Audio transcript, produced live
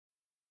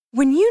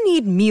When you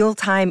need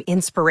mealtime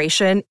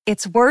inspiration,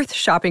 it's worth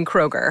shopping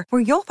Kroger,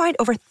 where you'll find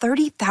over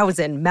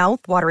 30,000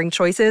 mouth-watering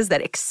choices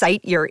that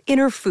excite your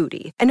inner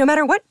foodie. And no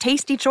matter what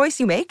tasty choice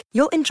you make,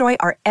 you'll enjoy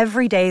our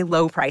everyday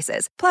low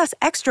prices, plus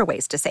extra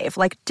ways to save,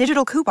 like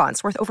digital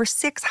coupons worth over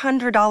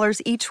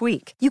 $600 each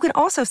week. You can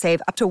also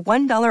save up to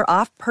 $1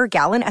 off per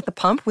gallon at the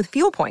pump with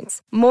fuel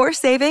points. More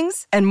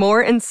savings and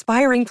more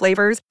inspiring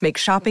flavors make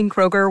shopping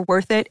Kroger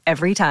worth it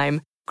every time.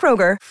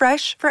 Kroger,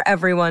 fresh for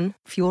everyone.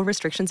 Fuel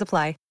restrictions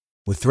apply.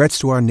 With threats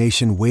to our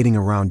nation waiting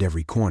around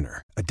every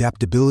corner,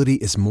 adaptability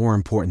is more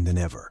important than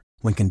ever.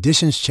 When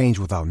conditions change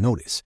without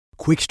notice,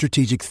 quick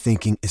strategic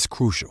thinking is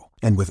crucial.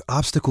 And with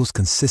obstacles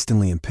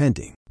consistently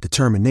impending,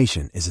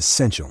 determination is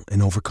essential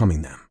in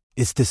overcoming them.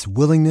 It's this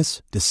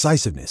willingness,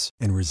 decisiveness,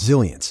 and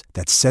resilience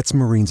that sets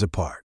Marines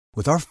apart.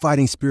 With our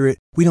fighting spirit,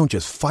 we don't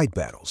just fight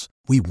battles,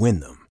 we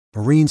win them.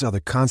 Marines are the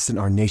constant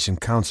our nation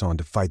counts on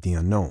to fight the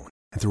unknown.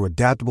 And through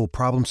adaptable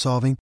problem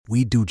solving,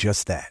 we do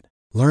just that.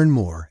 Learn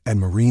more at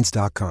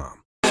marines.com.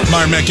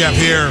 Martin Metcalf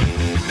here,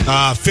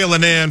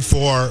 filling in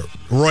for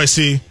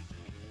Royce.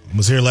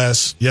 Was here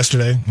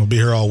yesterday. We'll be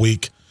here all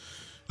week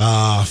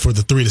for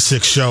the 3 to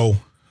 6 show.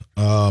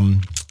 I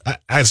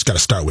just got to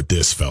start with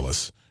this,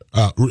 fellas.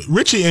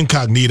 Richie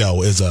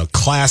Incognito is a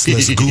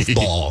classless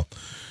goofball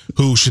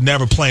who should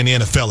never play in the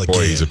NFL again.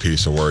 Boy, he's a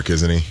piece of work,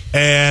 isn't he?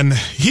 And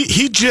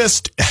he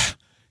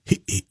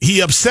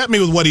upset me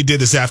with what he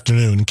did this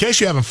afternoon. In case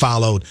you haven't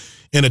followed,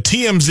 in a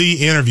TMZ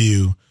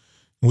interview,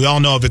 we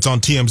all know if it's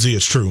on TMZ,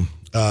 it's true.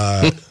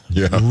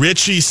 Yeah.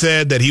 Richie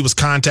said that he was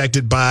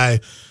contacted by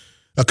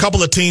a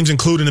couple of teams,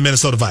 including the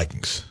Minnesota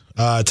Vikings.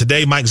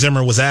 Today, Mike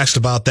Zimmer was asked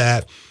about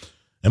that,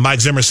 and Mike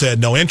Zimmer said,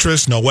 no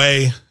interest, no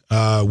way.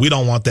 We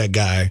don't want that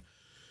guy.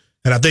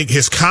 And I think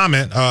his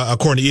comment,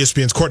 according to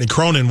ESPN's Courtney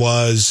Cronin,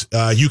 was,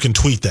 you can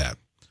tweet that.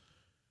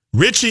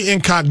 Richie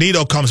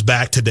Incognito comes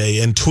back today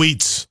and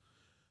tweets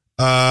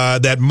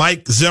that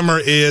Mike Zimmer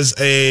is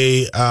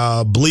a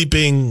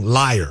bleeping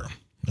liar.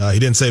 He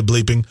didn't say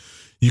bleeping.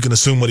 You can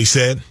assume what he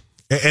said.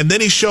 And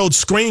then he showed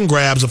screen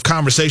grabs of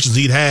conversations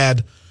he'd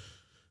had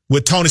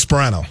with Tony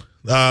Sparano,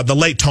 the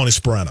late Tony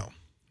Sparano.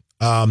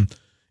 And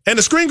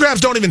the screen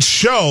grabs don't even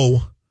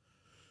show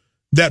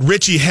that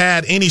Richie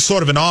had any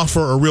sort of an offer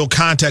or real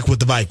contact with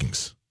the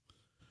Vikings.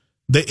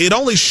 It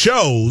only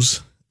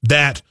shows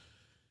that,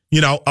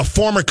 a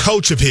former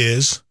coach of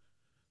his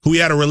who he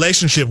had a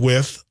relationship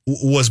with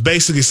was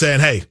basically saying,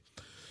 hey,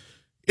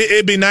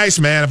 it'd be nice,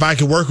 man, if I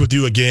could work with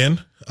you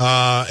again.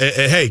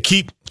 Hey,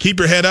 keep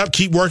your head up,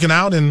 keep working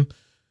out, and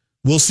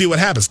we'll see what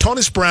happens.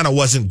 Tony Sparano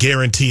wasn't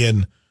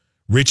guaranteeing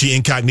Richie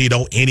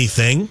Incognito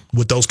anything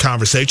with those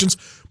conversations,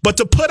 but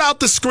to put out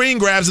the screen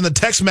grabs and the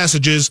text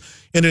messages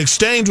in an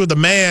exchange with a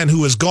man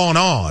who has gone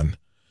on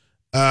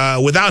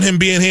without him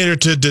being here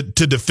to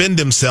defend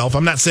himself.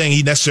 I'm not saying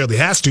he necessarily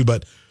has to,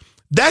 but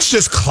that's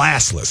just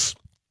classless,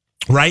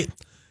 right?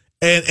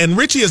 And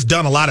Richie has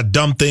done a lot of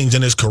dumb things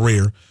in his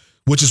career,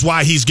 which is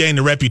why he's gained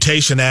a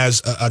reputation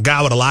as a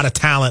guy with a lot of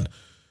talent,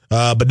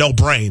 but no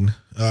brain.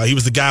 He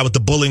was the guy with the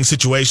bullying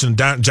situation,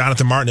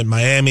 Jonathan Martin at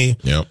Miami.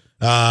 Yep.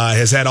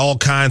 Has had all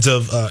kinds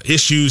of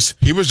issues.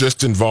 He was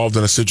just involved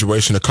in a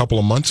situation a couple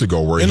of months ago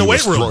where in the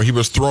weight room. He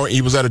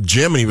was at a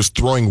gym and he was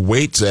throwing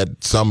weights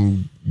at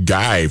some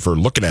guy for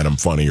looking at him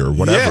funny or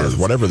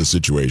whatever the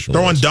situation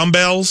throwing was.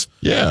 Dumbbells.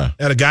 Yeah.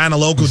 At a guy in a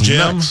local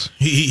gym. Nuts.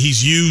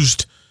 He's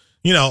used,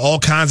 all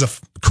kinds of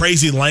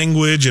crazy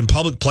language in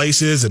public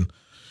places, and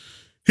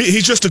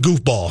he's just a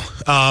goofball.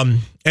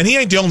 And he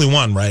ain't the only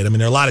one, right? I mean,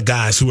 there are a lot of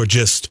guys who are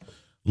just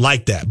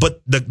like that.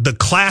 But the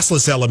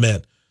classless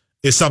element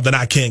is something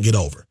I can't get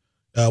over.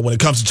 When it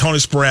comes to Tony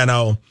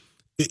Sparano,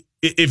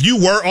 if you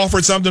were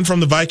offered something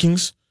from the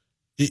Vikings,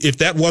 if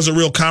that was a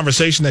real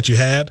conversation that you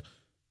had,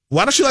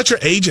 why don't you let your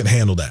agent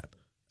handle that?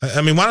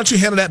 I mean, why don't you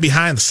handle that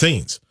behind the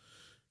scenes?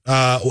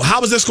 How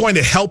is this going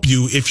to help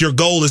you if your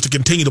goal is to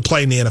continue to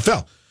play in the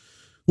NFL?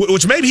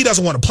 Which maybe he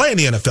doesn't want to play in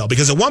the NFL,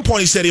 because at one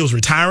point he said he was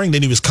retiring,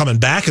 then he was coming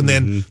back, and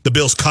then the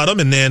Bills cut him,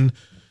 and then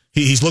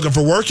he's looking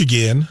for work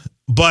again.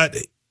 But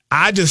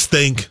I just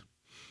think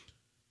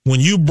when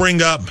you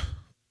bring up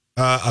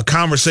a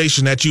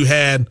conversation that you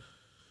had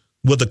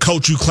with a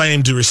coach you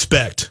claim to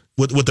respect,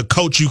 with the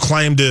coach you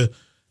claim to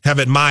have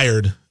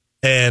admired,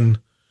 and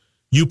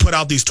you put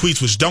out these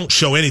tweets which don't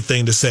show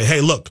anything to say, hey,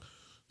 look,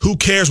 who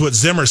cares what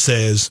Zimmer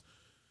says?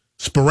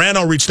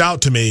 Sparano reached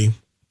out to me,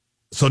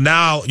 so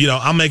now,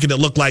 I'm making it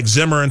look like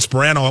Zimmer and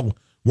Sparano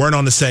weren't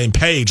on the same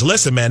page.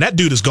 Listen, man, that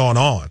dude has gone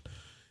on.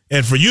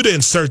 And for you to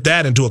insert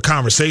that into a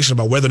conversation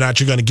about whether or not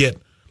you're going to get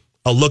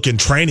a look in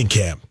training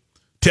camp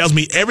tells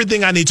me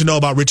everything I need to know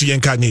about Richie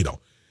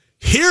Incognito.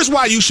 Here's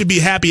why you should be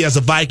happy as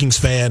a Vikings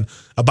fan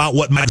about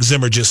what Mike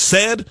Zimmer just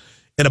said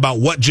and about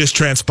what just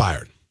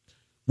transpired.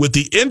 With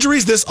the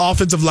injuries this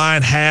offensive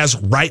line has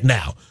right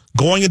now,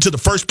 going into the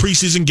first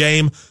preseason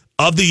game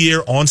of the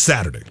year on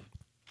Saturday,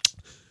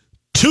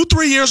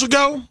 2-3 years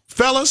ago,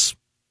 fellas,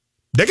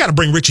 they got to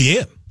bring Richie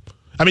in.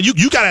 I mean,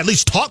 you got to at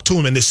least talk to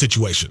him in this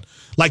situation.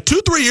 Like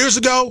 2-3 years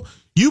ago,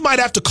 you might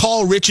have to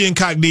call Richie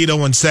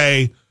Incognito and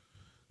say,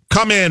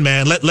 come in,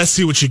 man, let's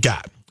see what you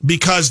got.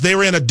 because they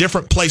were in a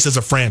different place as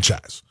a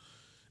franchise.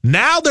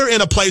 Now they're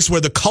in a place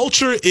where the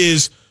culture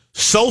is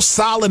so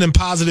solid and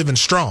positive and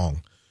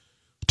strong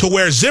to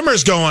where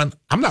Zimmer's going,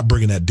 I'm not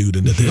bringing that dude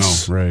into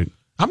this. No, right.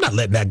 I'm not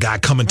letting that guy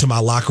come into my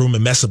locker room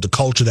and mess up the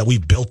culture that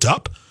we've built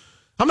up.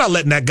 I'm not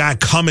letting that guy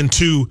come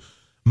into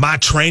my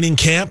training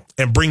camp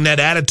and bring that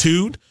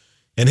attitude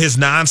and his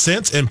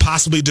nonsense and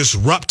possibly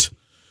disrupt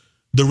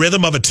the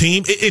rhythm of a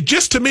team. It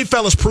just, to me,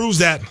 fellas, proves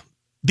that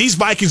these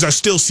Vikings are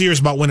still serious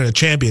about winning a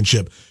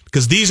championship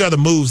because these are the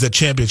moves that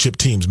championship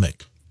teams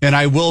make. And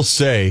I will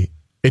say,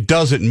 it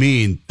doesn't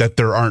mean that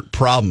there aren't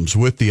problems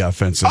with the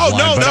offensive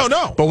line.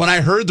 No. But when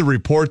I heard the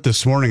report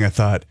this morning, I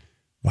thought,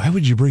 why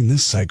would you bring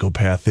this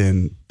psychopath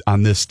in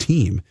on this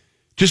team?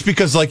 Just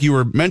because, like you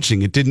were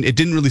mentioning, it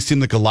didn't really seem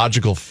like a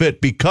logical fit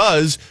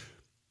because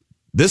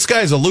this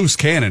guy's a loose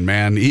cannon,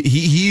 man.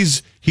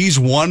 He's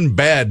one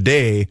bad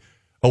day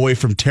away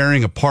from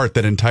tearing apart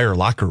that entire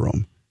locker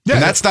room. Yeah,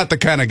 and that's not the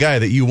kind of guy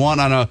that you want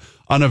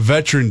on a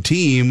veteran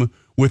team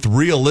with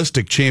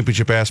realistic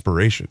championship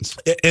aspirations.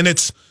 And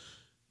it's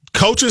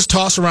coaches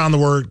toss around the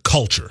word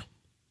culture.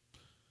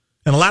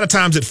 And a lot of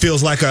times it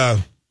feels like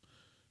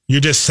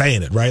you're just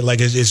saying it, right?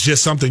 Like it's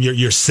just something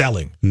you're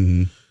selling.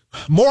 Mm-hmm.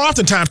 More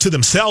oftentimes to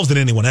themselves than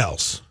anyone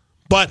else.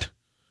 But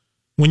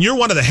when you're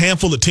one of the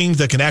handful of teams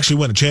that can actually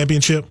win a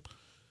championship,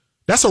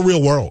 that's a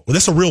real world.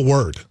 That's a real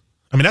word.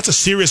 I mean, that's a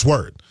serious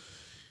word.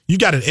 You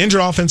got an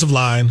injured offensive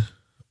line,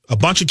 a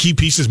bunch of key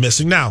pieces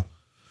missing. Now,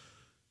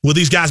 will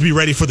these guys be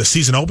ready for the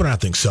season opener? I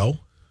think so.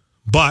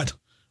 But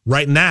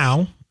right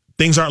now,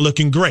 things aren't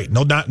looking great.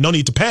 No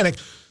need to panic.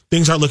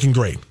 Things aren't looking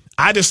great.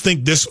 I just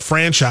think this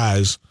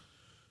franchise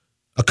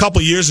a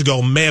couple years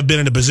ago may have been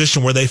in a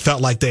position where they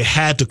felt like they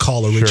had to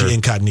call a Richie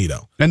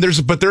Incognito. And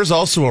there's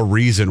also a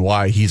reason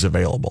why he's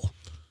available.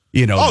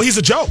 You know, he's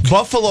a joke.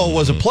 Buffalo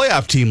was a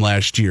playoff team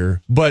last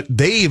year, but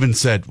they even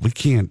said we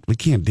can't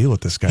deal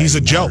with this guy. He's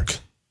anymore. a joke.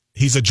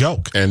 He's a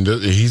joke. And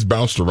he's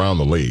bounced around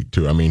the league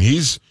too. I mean,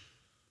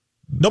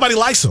 nobody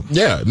likes him.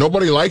 Yeah,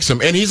 nobody likes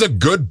him, and he's a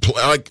good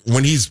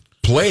when he's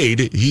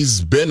played,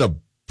 he's been a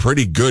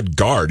pretty good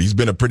guard. He's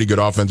been a pretty good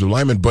offensive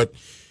lineman, but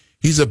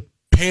he's a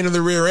pain in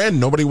the rear end.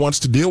 Nobody wants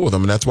to deal with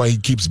him, and that's why he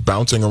keeps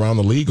bouncing around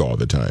the league all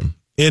the time.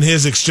 In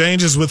his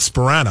exchanges with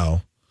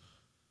Sperano,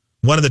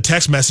 one of the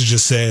text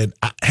messages said,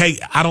 hey,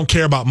 I don't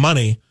care about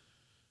money.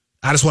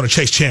 I just want to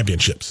chase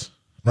championships,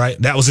 right?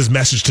 That was his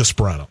message to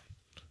Sperano.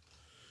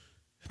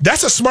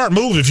 That's a smart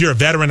move if you're a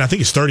veteran. I think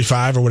he's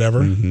 35 or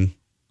whatever. Mm-hmm.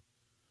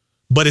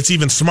 But it's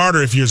even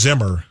smarter if you're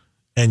Zimmer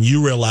and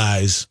you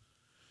realize,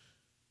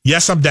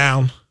 yes, I'm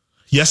down.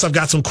 Yes, I've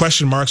got some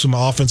question marks with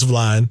my offensive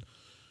line.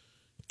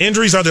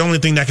 Injuries are the only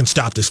thing that can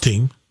stop this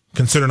team,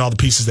 considering all the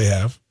pieces they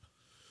have.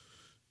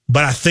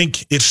 But I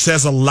think it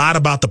says a lot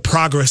about the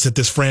progress that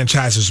this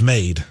franchise has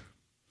made,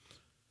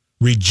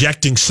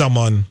 rejecting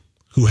someone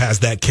who has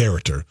that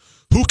character,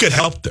 who could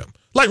help them.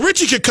 Like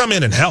Richie could come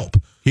in and help.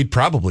 He'd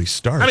probably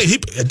start. I mean,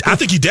 I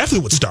think he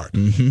definitely would start.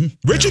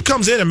 Mm-hmm. Richie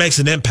comes in and makes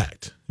an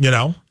impact,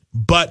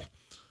 But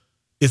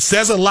it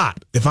says a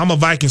lot. If I'm a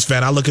Vikings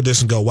fan, I look at this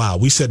and go, wow,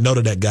 we said no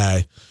to that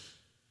guy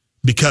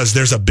because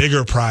there's a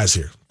bigger prize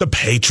here. The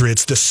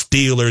Patriots, the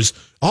Steelers,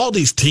 all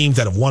these teams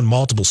that have won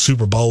multiple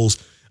Super Bowls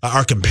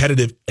are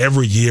competitive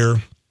every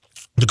year.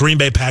 The Green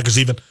Bay Packers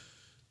even.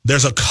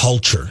 There's a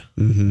culture.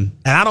 Mm-hmm.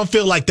 And I don't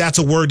feel like that's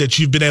a word that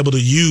you've been able to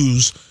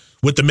use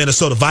with the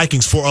Minnesota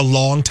Vikings for a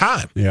long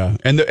time. Yeah,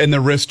 and the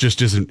risk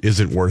just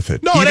isn't worth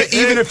it. No,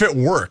 even if it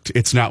worked,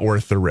 it's not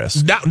worth the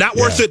risk. Not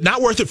worth it.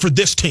 Not worth it for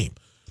this team.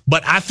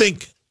 But I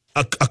think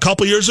a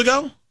couple years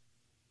ago,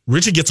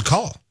 Richie gets a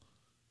call.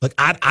 Like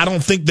I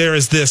don't think there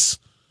is this.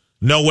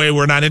 No way,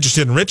 we're not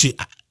interested in Richie.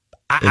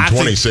 In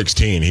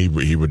 2016,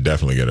 he would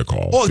definitely get a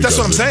call. Well, that's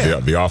what I'm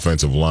saying. The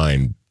offensive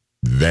line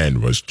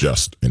then was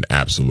just an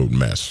absolute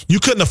mess.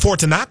 You couldn't afford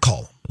to not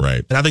call him.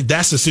 Right. And I think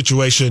that's the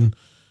situation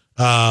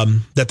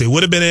that they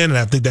would have been in, and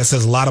I think that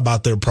says a lot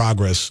about their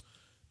progress.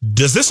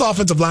 Does this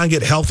offensive line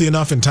get healthy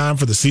enough in time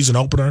for the season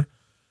opener?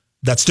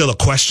 That's still a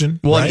question.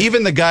 Well, right? And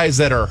even the guys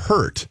that are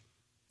hurt,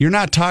 you're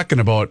not talking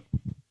about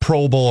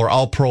Pro Bowl or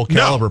All-Pro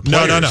caliber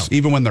players, no.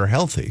 even when they're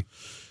healthy.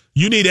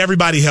 You need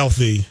everybody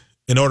healthy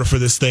in order for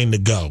this thing to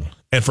go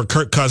and for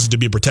Kirk Cousins to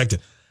be protected.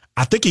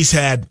 I think he's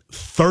had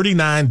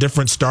 39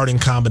 different starting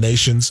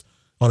combinations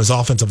on his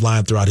offensive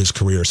line throughout his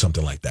career or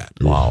something like that.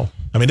 Wow.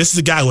 I mean, this is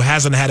a guy who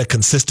hasn't had a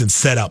consistent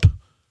setup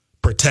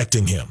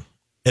protecting him.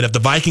 And if the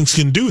Vikings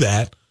can do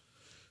that,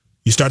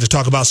 you start to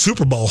talk about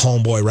Super Bowl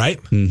homeboy,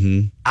 right?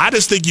 Mm-hmm. I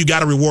just think you got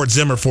to reward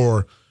Zimmer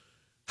for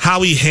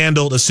how he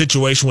handled a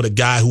situation with a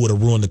guy who would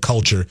have ruined the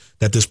culture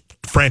that this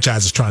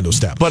franchise is trying to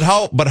establish. But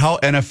how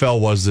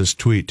NFL was this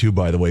tweet too,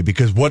 by the way?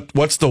 Because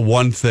what's the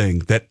one thing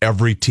that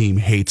every team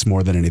hates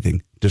more than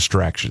anything?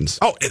 Distractions.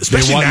 Oh,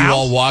 especially they want now. You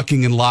all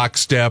walking in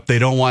lockstep. They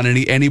don't want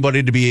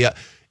anybody to be.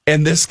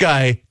 And this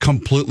guy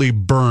completely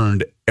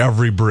burned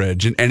every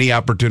bridge and any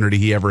opportunity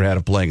he ever had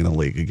of playing in the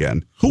league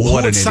again. Who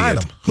would sign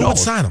him? Who would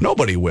sign him?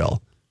 Nobody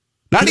will.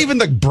 Not even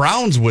the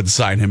Browns would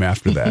sign him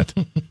after that.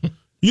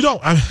 You don't.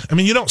 I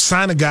mean, you don't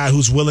sign a guy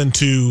who's willing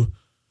to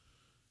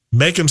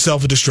make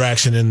himself a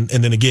distraction, and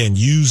then again,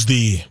 use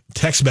the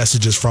text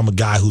messages from a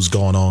guy who's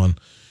going on.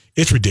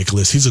 It's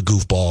ridiculous. He's a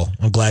goofball.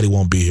 I'm glad he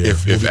won't be here.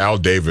 If Al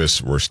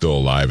Davis were still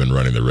alive and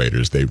running the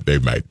Raiders, they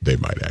might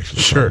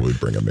actually probably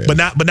bring him in.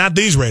 But not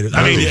these Raiders.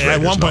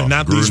 At one point,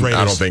 not Gruden, these Raiders.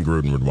 I don't think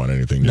Gruden would want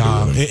anything to do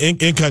with him.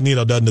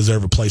 Incognito doesn't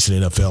deserve a place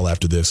in the NFL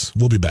after this.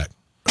 We'll be back.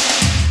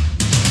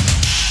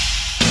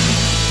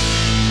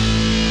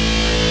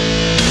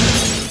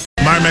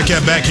 Myron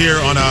Metcalf back here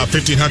on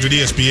 1500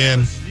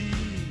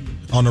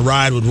 ESPN on the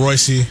ride with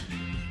Royce.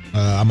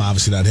 I'm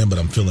obviously not him, but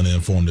I'm filling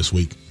in for him this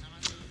week.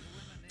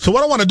 So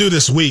what I want to do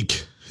this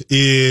week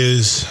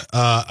is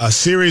a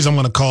series I'm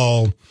going to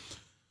call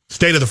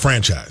State of the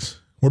Franchise,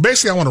 where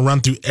basically I want to run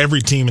through every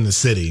team in the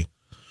city,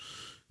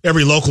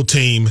 every local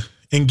team,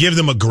 and give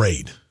them a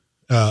grade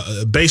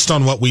based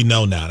on what we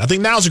know now. And I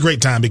think now's a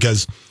great time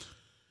because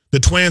the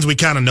Twins, we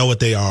kind of know what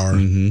they are.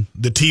 Mm-hmm.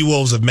 The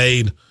T-Wolves have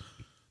made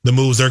the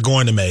moves they're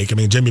going to make. I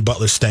mean, Jimmy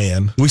Butler's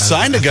staying. We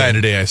signed a guy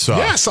today, I saw.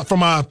 Yeah,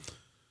 from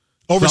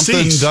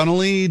overseas.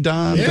 Donnelly,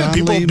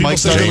 people Mike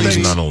say good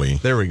things. Donnelly.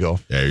 There we go.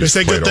 Yeah, they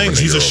say good things.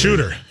 He's a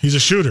shooter. He's a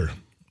shooter.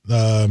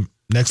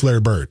 Next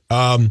Larry Bird.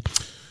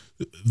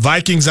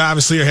 Vikings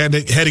obviously are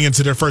heading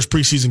into their first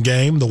preseason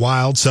game, the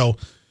Wild. So,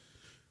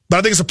 but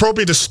I think it's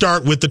appropriate to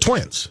start with the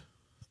Twins.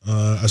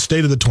 A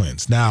state of the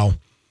Twins. Now,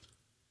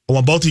 I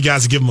want both of you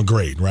guys to give them a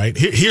grade, right?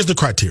 Here's the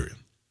criteria.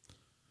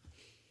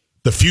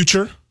 The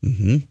future,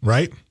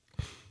 right?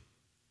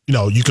 You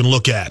know, you can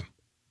look at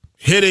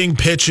hitting,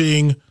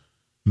 pitching,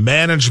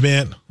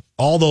 management,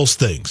 all those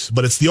things,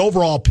 but it's the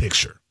overall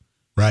picture,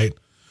 right?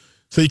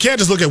 So you can't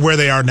just look at where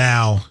they are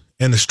now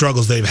and the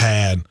struggles they've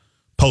had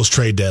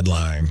post-trade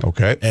deadline.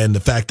 Okay. And the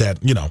fact that,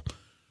 you know,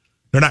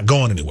 they're not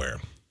going anywhere.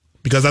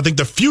 Because I think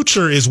the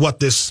future is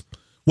what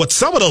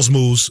some of those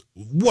moves,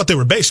 what they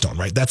were based on,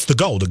 right? That's the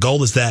goal. The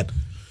goal is that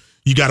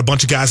you got a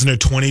bunch of guys in their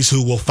 20s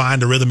who will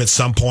find a rhythm at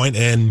some point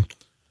and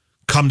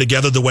come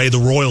together the way the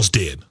Royals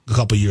did a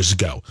couple of years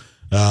ago.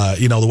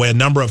 The way a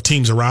number of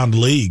teams around the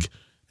league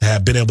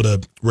have been able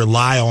to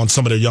rely on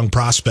some of their young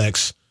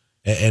prospects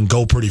and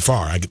go pretty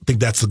far. I think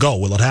that's the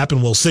goal. Will it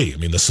happen? We'll see. I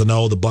mean, the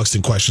Sano, the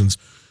Buxton questions,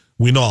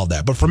 we know all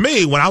that. But for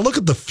me, when I look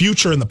at the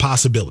future and the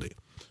possibility,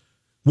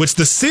 which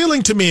the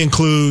ceiling to me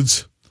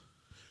includes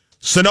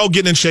Sano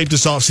getting in shape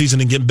this offseason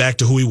and getting back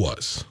to who he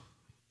was,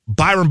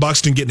 Byron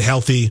Buxton getting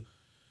healthy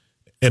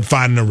and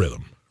finding a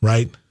rhythm,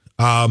 right?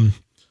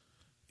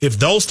 If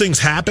those things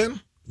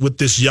happen with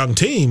this young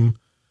team,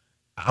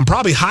 I'm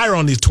probably higher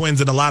on these Twins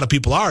than a lot of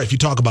people are if you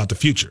talk about the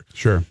future.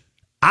 Sure.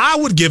 I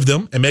would give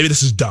them, and maybe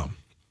this is dumb.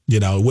 You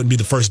know, it wouldn't be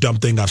the first dumb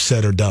thing I've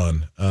said or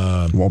done.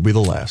 Won't be the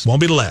last.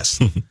 Won't be the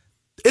last.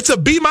 It's a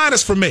B-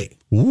 for me.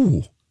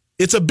 Ooh.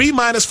 It's a B-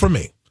 for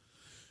me.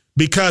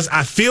 Because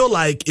I feel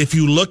like if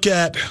you look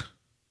at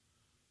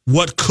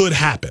what could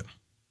happen,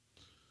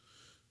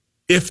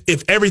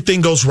 if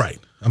everything goes right,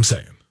 I'm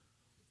saying,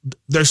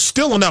 there's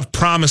still enough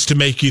promise to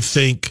make you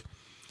think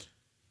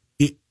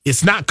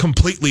it's not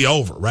completely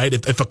over, right?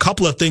 If a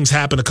couple of things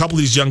happen, a couple of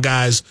these young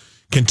guys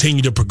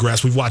continue to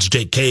progress. We've watched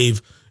Jake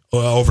Cave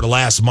over the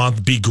last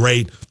month be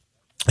great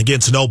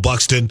against Sano,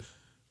 Buxton.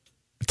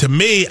 To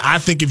me, I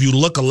think if you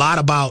look a lot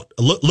at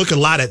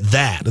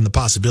that and the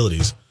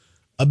possibilities,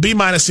 a B-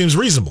 seems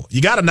reasonable.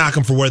 You got to knock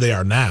them for where they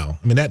are now.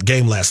 I mean, that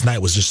game last night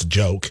was just a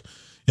joke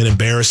and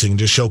embarrassing,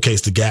 just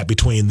showcased the gap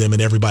between them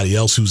and everybody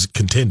else who's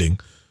contending.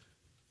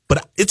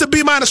 But it's a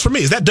B- for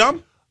me. Is that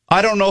dumb?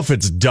 I don't know if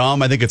it's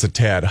dumb. I think it's a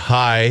tad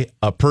high,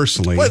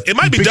 personally. Well, it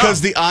might be because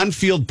dumb. the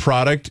on-field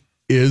product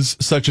is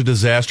such a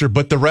disaster,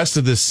 but the rest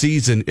of this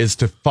season is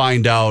to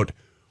find out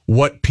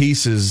what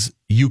pieces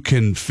you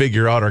can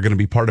figure out are going to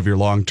be part of your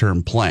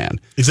long-term plan.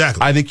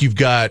 Exactly. I think you've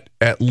got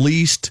at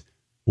least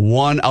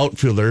one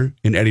outfielder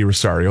in Eddie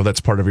Rosario.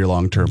 That's part of your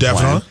long-term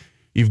plan.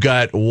 You've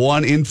got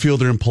one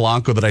infielder in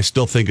Polanco that I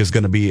still think is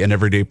going to be an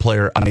everyday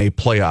player on a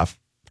playoff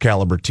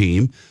caliber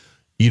team.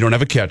 You don't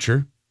have a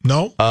catcher.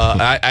 No.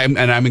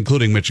 I'm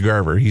including Mitch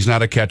Garver. He's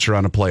not a catcher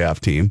on a playoff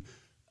team,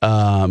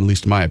 at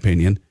least in my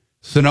opinion.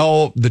 So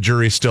no, the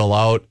jury's still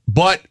out.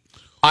 But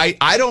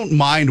I don't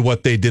mind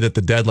what they did at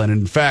the deadline.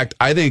 In fact,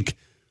 I think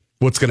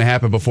what's going to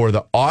happen before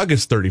the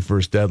August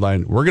 31st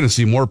deadline, we're going to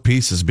see more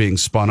pieces being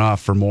spun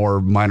off for more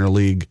minor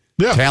league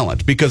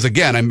talent. Because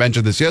again, I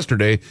mentioned this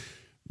yesterday,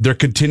 they're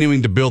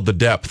continuing to build the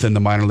depth in the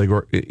minor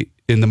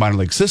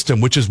league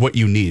system, which is what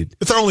you need.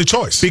 It's their only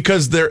choice.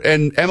 Because they're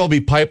an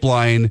MLB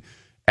Pipeline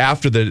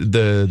after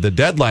the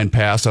deadline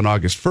passed on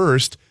August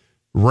 1st,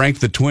 ranked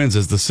the Twins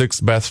as the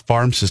 6th best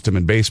farm system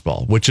in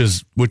baseball, which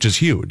is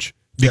huge.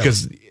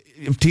 Because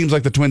teams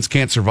like the Twins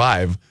can't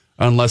survive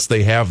unless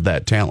they have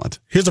that talent.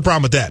 Here's the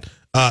problem with that.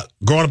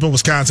 Growing up in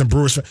Wisconsin,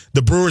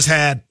 the Brewers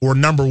were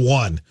number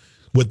one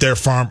with their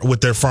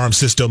farm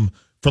system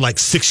for like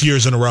 6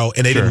 years in a row,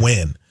 and they didn't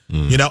win.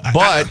 You know,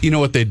 but you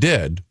know what they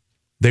did?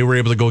 They were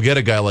able to go get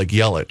a guy like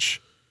Yelich.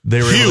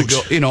 They were able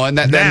to go, and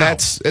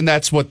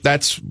that's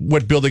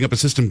what building up a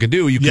system can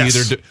do. You can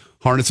either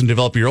harness and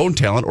develop your own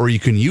talent, or you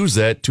can use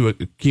that to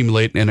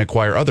accumulate and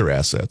acquire other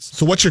assets.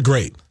 So what's your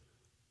grade?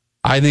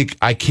 I think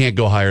I can't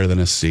go higher than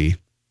a C.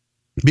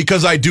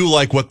 because I do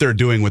like what they're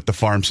doing with the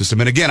farm system.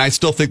 And again, I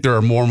still think there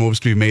are more moves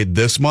to be made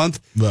this month.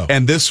 Well.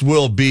 And this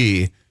will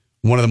be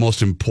one of the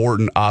most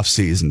important off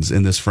seasons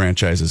in this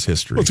franchise's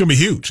history. Well, it's going to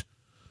be huge.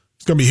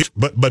 It's going to be huge.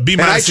 But B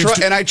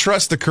minus and I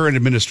trust the current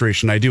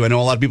administration. I do. I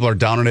know a lot of people are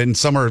down on it, and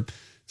some are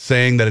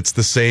saying that it's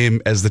the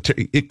same as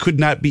it could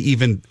not be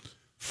even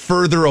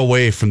further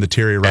away from the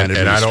Terry Ryan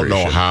administration. And I don't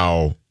know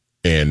how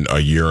in a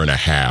year and a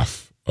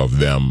half of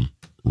them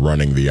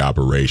running the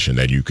operation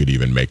that you could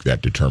even make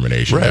that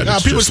determination. Right. Now,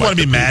 people just want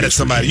to be mad at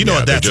somebody. You know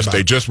what that's about.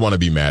 They just want to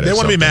be mad at They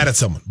want to be something. mad at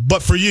someone.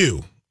 But for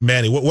you,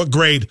 Manny, what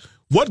grade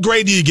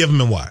do you give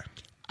him and why?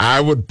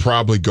 I would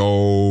probably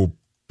go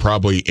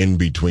in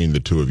between the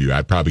two of you.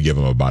 I'd probably give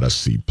them about a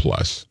C+.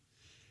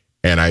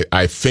 And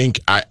I think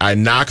I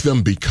knock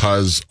them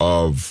because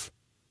of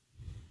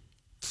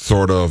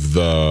sort of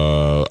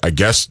the, I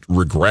guess,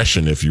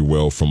 regression, if you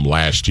will, from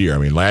last year. I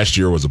mean, last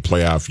year was a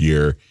playoff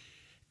year,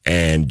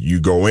 and you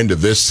go into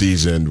this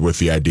season with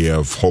the idea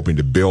of hoping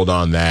to build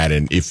on that.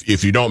 And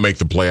if you don't make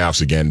the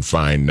playoffs again,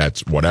 fine,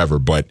 that's whatever.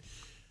 But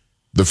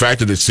the fact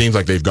that it seems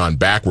like they've gone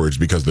backwards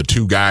because the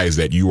two guys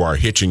that you are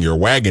hitching your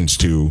wagons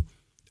to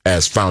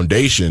as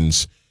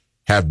foundations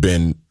have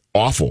been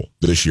awful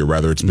this year,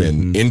 whether it's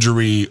been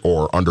injury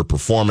or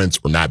underperformance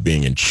or not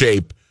being in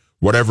shape,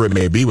 whatever it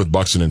may be with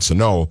Buxton and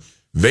Sano,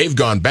 they've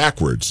gone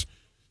backwards.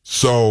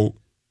 So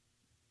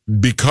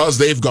because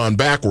they've gone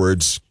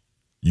backwards,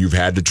 you've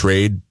had to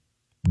trade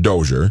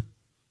Dozier.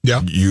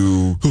 Yeah.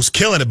 Who's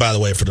killing it, by the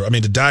way,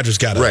 the Dodgers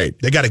got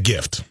they got a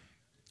gift.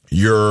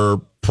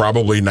 You're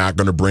probably not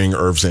going to bring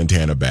Irv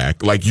Santana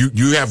back. Like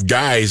you have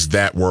guys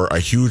that were a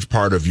huge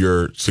part of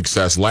your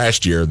success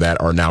last year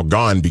that are now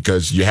gone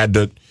because you had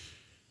to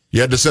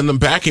send them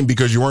packing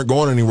because you weren't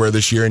going anywhere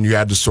this year, and you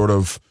had to sort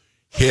of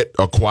hit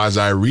a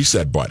quasi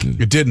reset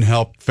button. It didn't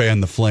help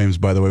fan the flames,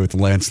 by the way, with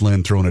Lance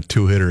Lynn throwing a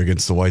 2-hitter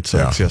against the White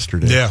Sox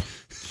yesterday. Yeah.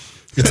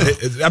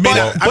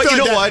 But you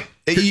know what?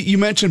 You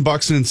mentioned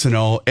Buxton and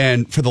Sano,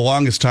 and for the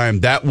longest time,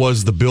 that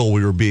was the bill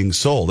we were being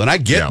sold. And I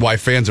get why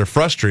fans are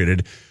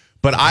frustrated,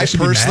 but I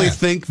personally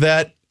think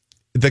that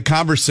the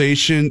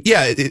conversation,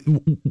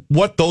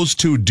 what those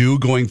two do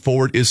going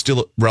forward is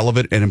still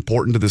relevant and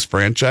important to this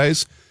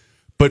franchise.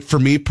 But for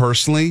me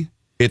personally,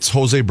 it's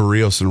Jose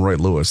Barrios and Roy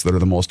Lewis that are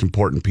the most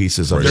important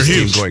pieces of this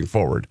team going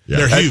forward. Yeah.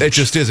 They're huge. It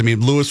just is. I mean,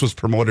 Lewis was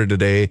promoted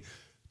today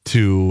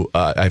to,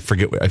 I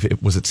forget,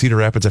 was it Cedar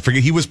Rapids? I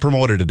forget. He was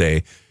promoted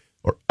today.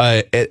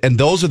 And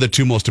those are the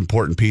two most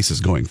important pieces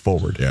going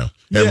forward. Yeah.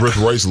 And with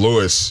Royce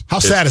Lewis. How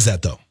sad is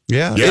that, though?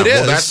 Yeah, it is.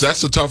 Well,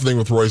 that's the tough thing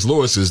with Royce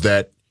Lewis is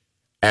that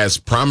as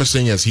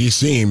promising as he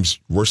seems,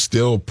 we're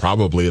still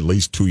probably at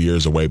least 2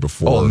 years away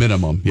before. Oh,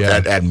 minimum.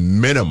 Yeah. At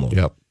minimum.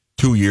 Yep.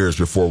 2 years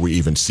before we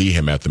even see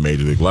him at the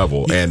major league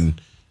level. Yeah.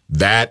 And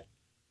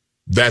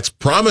that's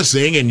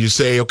promising. And you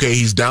say, okay,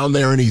 he's down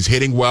there and he's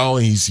hitting well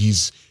and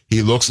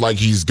he looks like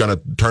he's going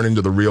to turn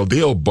into the real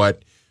deal.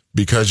 But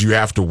because you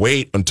have to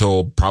wait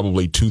until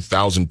probably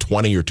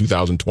 2020 or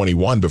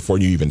 2021 before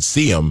you even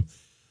see him,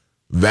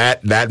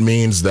 that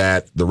means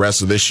that the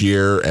rest of this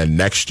year and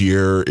next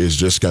year is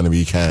just going to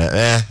be kind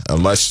of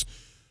unless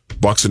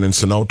Buxton and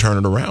Sano turn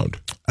it around.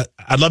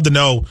 I'd love to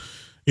know,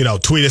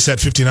 tweet us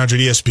at 1500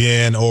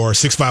 ESPN or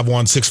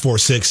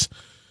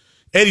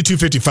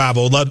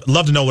 651-646-8255. I'd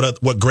love to know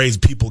what grades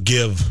people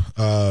give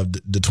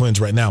the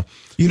Twins right now.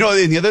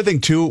 And the other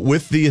thing, too,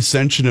 with the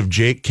ascension of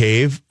Jake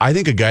Cave, I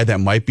think a guy that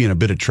might be in a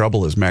bit of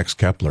trouble is Max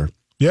Kepler.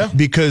 Yeah.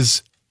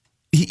 Because,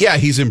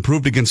 he's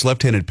improved against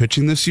left-handed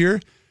pitching this year,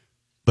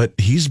 but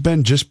he's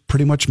been just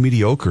pretty much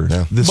mediocre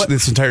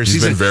this entire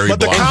season. He's been very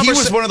and he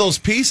was one of those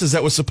pieces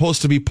that was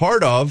supposed to be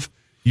part of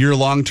your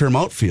long-term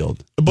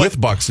outfield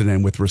with Buxton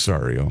and with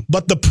Rosario.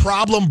 But the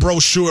problem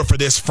brochure for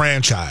this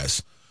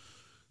franchise,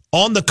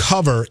 on the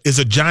cover is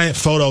a giant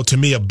photo to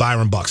me of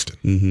Byron Buxton.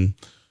 Mm-hmm.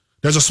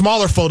 There's a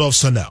smaller photo of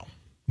Sano,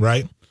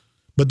 right?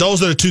 But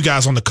those are the two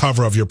guys on the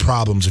cover of your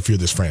problems if you're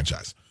this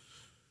franchise.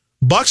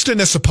 Buxton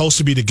is supposed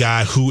to be the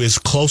guy who is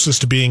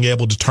closest to being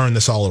able to turn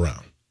this all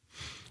around,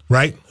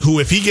 right? Who,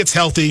 if he gets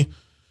healthy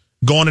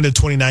going into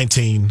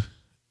 2019,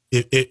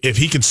 if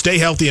he can stay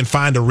healthy and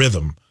find a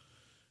rhythm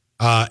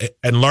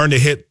and learn to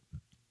hit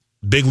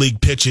big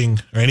league pitching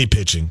or any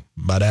pitching,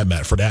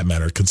 for that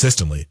matter,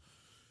 consistently,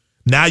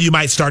 now you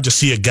might start to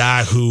see a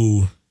guy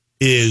who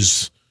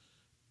is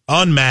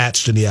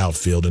unmatched in the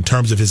outfield in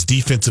terms of his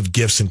defensive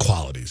gifts and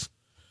qualities.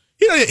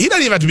 He doesn't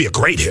even have to be a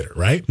great hitter,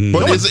 right? But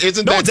no one's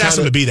asked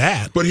him to be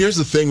that. But here's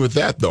the thing with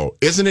that, though.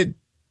 Isn't it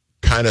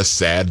kind of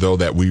sad, though,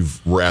 that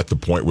we're at the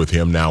point with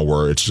him now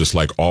where it's just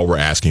like all we're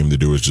asking him to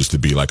do is just to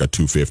be like a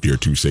 250 or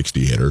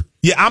 260 hitter?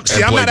 Yeah, I'm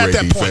not at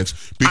that point.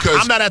 Because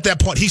I'm not at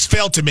that point. He's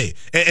failed to me.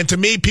 And to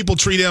me, people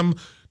treat him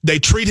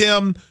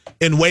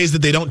in ways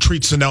that they don't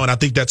treat Sano, and I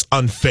think that's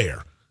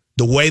unfair.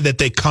 The way that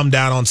they come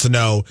down on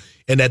Sano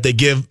and that they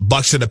give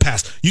Buxton a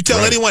pass. You tell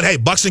anyone, hey,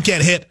 Buxton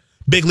can't hit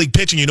big league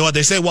pitching, you know what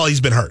they say? Well,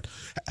 he's been hurt.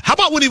 How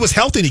about when he was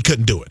healthy and he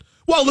couldn't do it?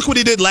 Well, look what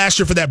he did last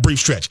year for that brief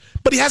stretch.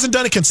 But he hasn't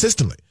done it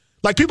consistently.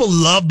 Like, people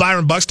love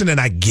Byron Buxton, and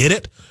I get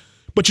it.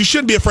 but you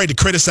shouldn't be afraid to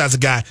criticize a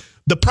guy.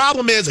 The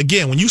problem is,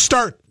 again, when you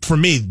start, for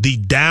me, the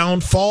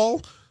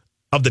downfall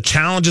of the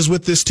challenges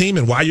with this team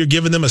and why you're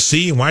giving them a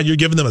C and why you're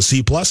giving them a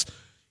C+,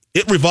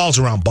 it revolves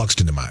around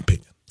Buxton, in my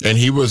opinion. And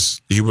he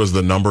was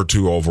the number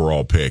 2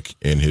 overall pick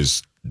in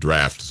his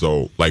draft.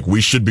 So, like,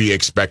 we should be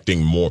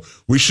expecting more.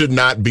 We should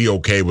not be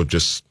okay with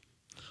just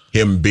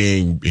him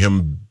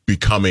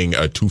becoming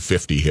a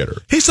 250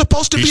 hitter. He's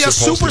supposed to be a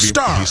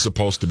superstar. He's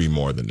supposed to be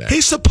more than that.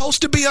 He's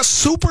supposed to be a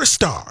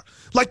superstar.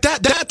 Like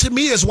that to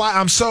me is why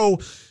I'm so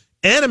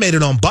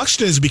animated on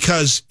Buxton, is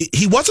because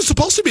he wasn't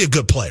supposed to be a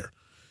good player.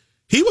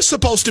 He was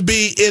supposed to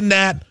be in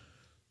that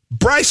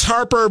Bryce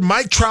Harper,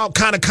 Mike Trout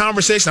kind of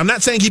conversation. I'm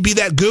not saying he'd be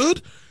that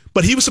good,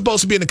 but he was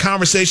supposed to be in the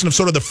conversation of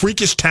sort of the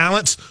freakish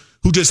talents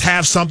who just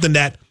have something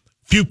that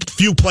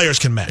few players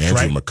can match. Andrew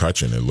right?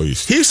 McCutchen, at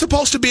least. He's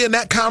supposed to be in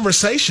that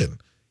conversation.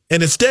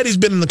 And instead, he's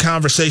been in the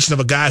conversation of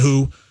a guy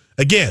who,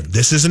 again,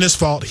 this isn't his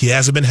fault. He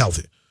hasn't been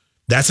healthy.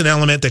 That's an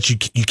element that you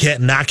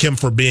can't knock him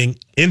for being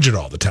injured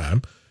all the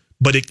time,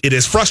 but it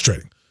is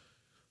frustrating.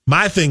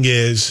 My thing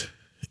is,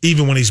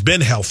 even when he's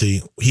been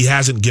healthy, he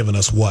hasn't given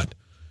us what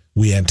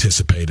we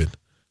anticipated.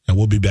 And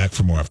we'll be back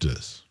for more after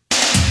this.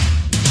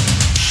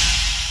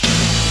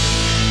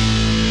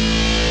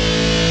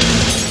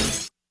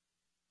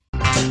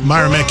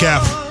 Myron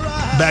Metcalf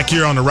back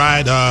here on the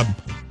ride.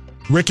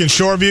 Rick in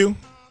Shoreview,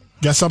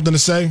 got something to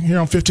say here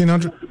on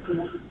 1500?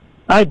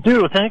 I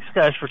do. Thanks,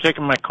 guys, for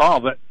taking my call.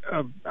 But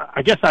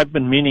I guess I've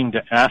been meaning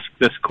to ask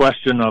this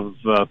question of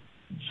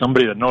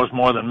somebody that knows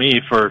more than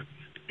me for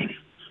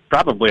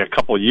probably a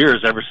couple of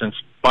years, ever since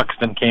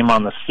Buxton came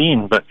on the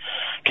scene. But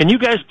can you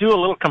guys do a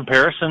little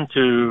comparison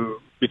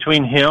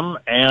between him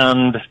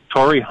and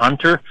Torrey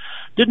Hunter?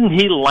 Didn't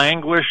he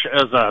languish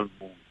as a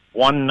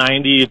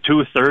 190,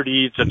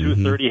 230 to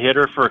 230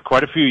 hitter for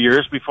quite a few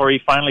years before he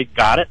finally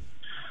got it?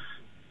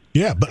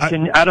 Yeah, but I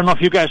don't know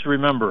if you guys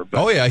remember. But.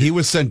 Oh, yeah, he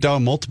was sent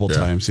down multiple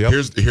times. Yep.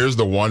 Here's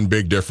the one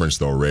big difference,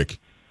 though, Rick.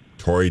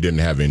 Torrey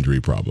didn't have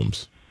injury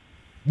problems.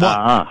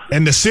 Well,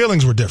 and the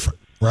ceilings were different,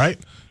 right?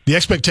 The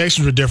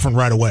expectations were different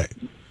right away.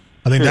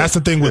 I think that's the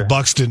thing with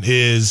Buxton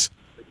is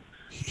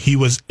he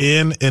was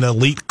in an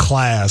elite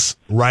class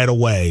right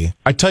away.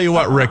 I tell you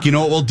what, Rick, you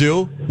know what we'll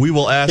do? We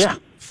will ask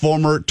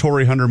former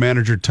Torrey Hunter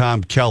manager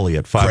Tom Kelly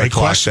at 5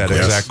 o'clock that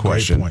exact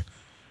question. Point.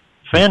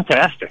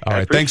 Fantastic. All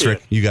right. Thanks,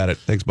 Rick. You got it.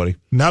 Thanks, buddy.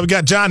 Now we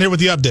got John here with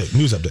the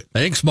news update.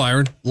 Thanks,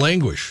 Myron.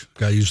 Languish.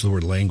 Got to use the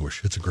word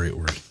languish. It's a great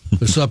word.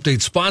 This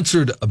update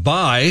sponsored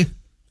by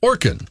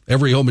Orkin.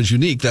 Every home is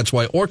unique. That's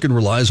why Orkin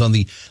relies on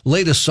the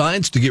latest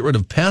science to get rid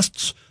of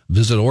pests.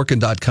 Visit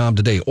Orkin.com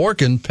today.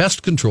 Orkin,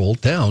 pest control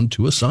down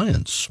to a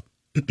science.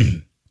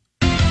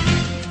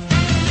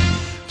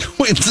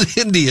 Twins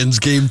Indians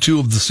game 2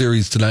 of the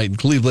series tonight in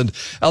Cleveland.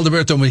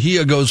 Alberto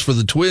Mejia goes for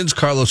the Twins.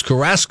 Carlos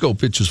Carrasco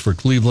pitches for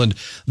Cleveland.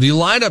 The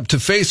lineup to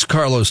face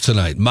Carlos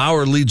tonight.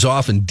 Mauer leads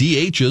off and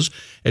DHs.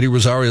 Eddie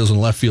Rosario's in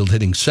left field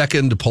hitting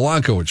second.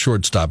 Polanco at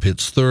shortstop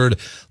hits third.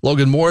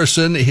 Logan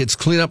Morrison hits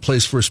cleanup,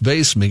 plays first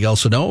base. Miguel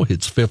Sano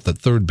hits fifth at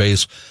third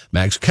base.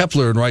 Max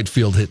Kepler in right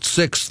field hits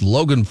sixth.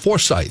 Logan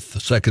Forsythe,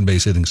 second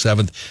base, hitting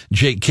seventh.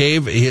 Jake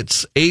Cave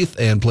hits eighth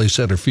and plays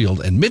center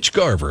field. And Mitch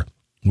Garver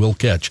will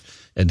catch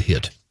and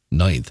hit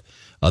ninth.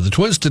 The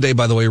Twins today,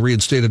 by the way,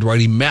 reinstated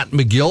righty Matt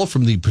McGill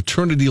from the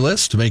paternity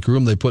list. To make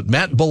room, they put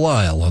Matt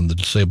Belisle on the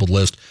disabled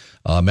list.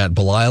 Matt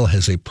Belisle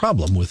has a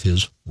problem with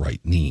his right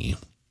knee.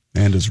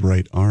 And his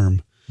right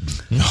arm.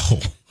 No.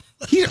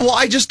 Well,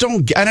 I just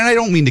don't get, and I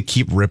don't mean to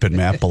keep ripping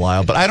Matt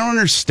Belisle, but I don't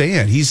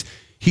understand.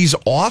 He's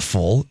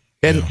awful,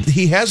 and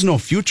he has no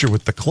future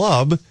with the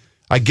club.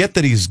 I get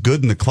that he's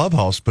good in the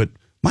clubhouse, but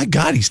my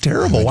God, he's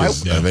terrible. I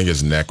think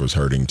his neck was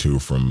hurting too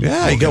from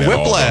he got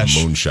whiplash.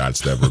 All the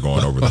moonshots that were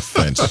going over the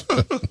fence,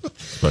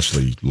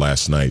 especially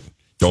last night.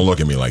 Don't look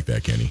at me like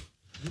that, Kenny.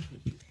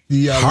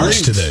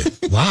 Harsh today.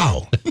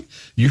 Wow.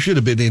 You should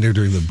have been in here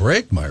during the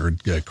break, Myron.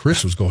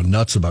 Chris was going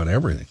nuts about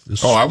everything.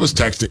 I was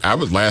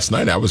texting. Last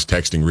night I was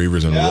texting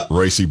Reavers and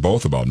Royce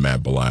both about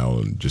Matt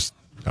Belisle and just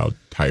how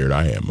tired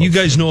I am. You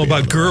guys know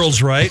about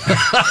girls, right?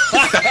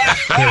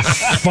 They're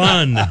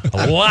fun.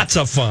 Lots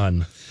of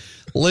fun.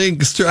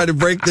 Lynx try to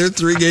break their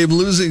 3-game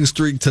losing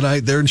streak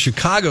tonight. They're in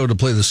Chicago to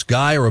play the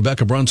Sky.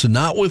 Rebecca Brunson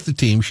not with the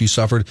team. She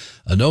suffered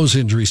a nose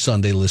injury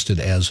Sunday, listed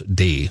as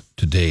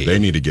day-to-day. They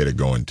need to get it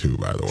going, too,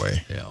 by the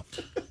way. Yeah.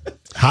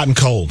 Hot and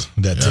cold,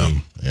 that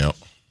team. Yeah.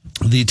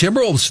 The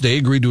Timberwolves today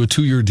agreed to a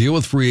 2-year deal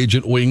with free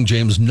agent wing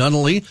James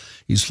Nunnally.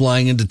 He's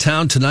flying into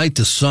town tonight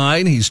to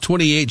sign. He's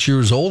 28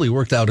 years old. He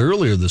worked out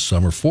earlier this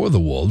summer for the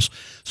Wolves.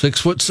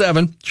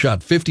 6'7",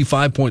 shot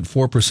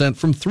 55.4%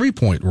 from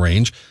three-point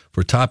range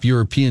for top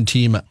European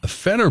team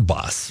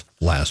Fenerbahce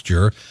last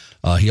year.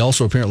 He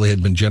also apparently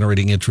had been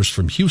generating interest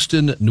from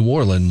Houston, New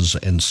Orleans,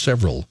 and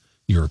several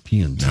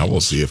European teams. Now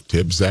we'll see if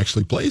Tibbs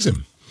actually plays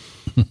him.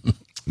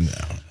 No.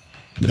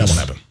 That won't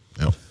happen.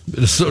 No.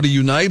 Minnesota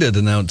United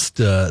announced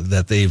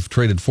that they've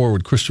traded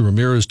forward Christian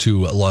Ramirez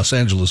to Los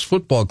Angeles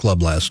Football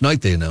Club last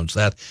night. They announced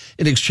that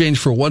in exchange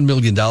for $1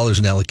 million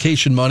in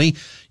allocation money.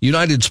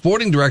 United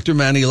sporting director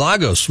Manny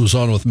Lagos was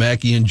on with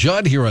Mackey and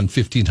Judd here on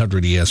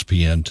 1500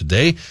 ESPN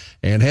today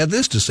and had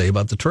this to say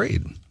about the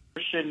trade.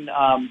 Christian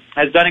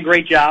has done a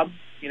great job.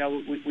 You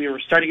know, we were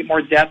starting to get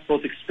more depth,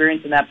 both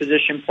experience in that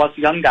position plus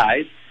young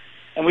guys.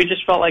 And we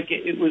just felt like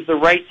it was the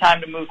right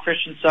time to move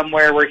Christian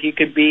somewhere where he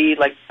could be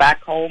like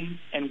back home.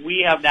 And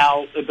we have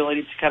now the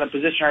ability to kind of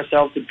position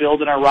ourselves to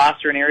build in our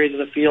roster in areas of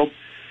the field,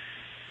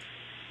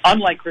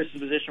 unlike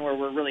Christian's position where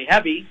we're really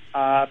heavy,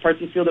 parts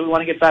of the field that we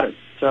want to get better.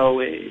 So,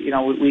 you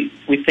know,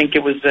 we think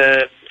it was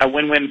a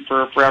win-win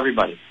for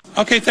everybody.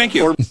 Okay, thank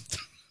you.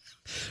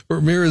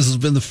 Ramirez has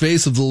been the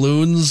face of the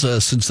Loons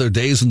since their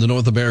days in the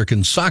North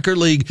American Soccer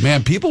League.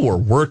 Man, people were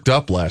worked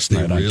up last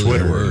night on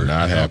Twitter. Were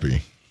not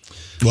happy.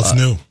 What's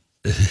new?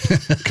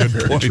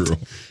 Good point. True.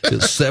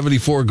 His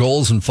 74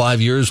 goals in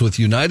 5 years with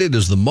United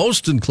is the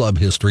most in club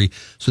history.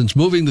 Since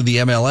moving to the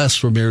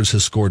MLS, Ramirez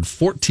has scored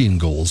 14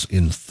 goals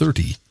in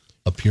 30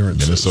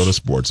 appearances. Minnesota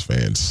sports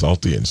fans,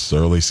 salty and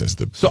surly since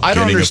the I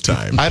don't beginning of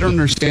time. I don't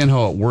understand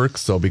how it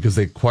works though, because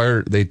they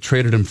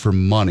traded him for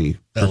money,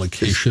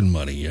 Allocation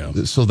money, yeah.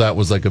 So that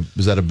was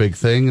is that a big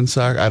thing in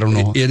soccer? I don't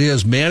know. It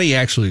is. Manny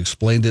actually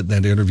explained it in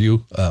that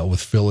interview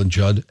with Phil and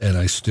Judd, and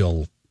I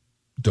still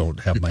don't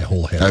have my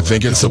whole head. I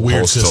think it's a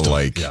weird supposed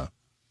to system.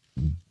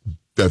 yeah.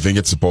 I think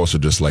it's supposed to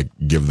just like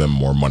give them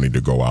more money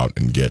to go out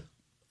and get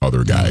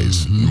other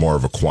guys, more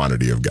of a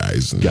quantity of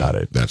guys. And Got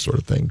it. That sort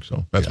of thing.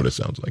 So that's what it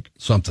sounds like.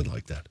 Something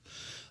like that.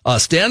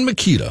 Stan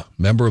Mikita,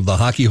 member of the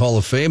Hockey Hall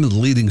of Fame and the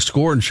leading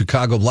scorer in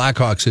Chicago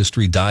Blackhawks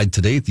history, died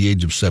today at the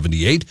age of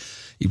 78.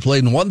 He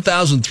played in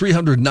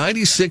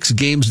 1,396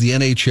 games in the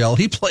NHL.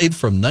 He played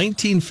from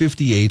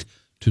 1958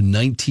 to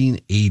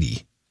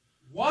 1980.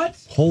 What?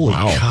 Holy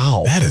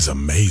cow. That is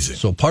amazing.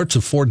 So parts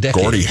of 4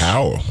 decades. Gordie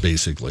Howe.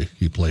 Basically,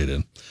 he played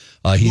in.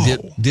 He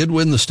did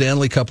win the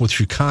Stanley Cup with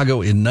Chicago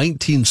in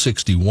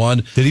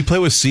 1961. Did he play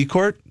with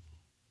Seacourt?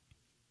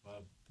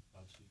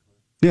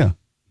 Yeah.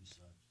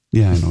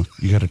 Yeah, I know.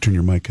 You got to turn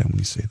your mic on when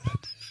you say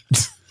that.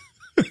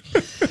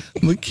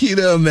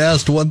 Mikita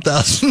amassed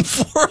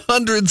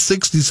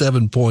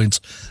 1,467 points.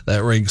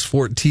 That ranks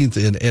 14th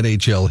in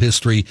NHL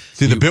history.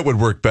 See, the bit would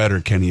work better,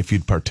 Kenny, if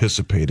you'd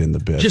participate in the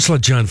bit. Just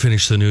let John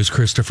finish the news,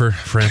 Christopher.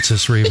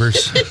 Francis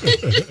Reavers.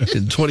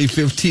 In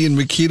 2015,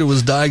 Mikita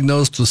was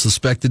diagnosed with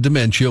suspected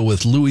dementia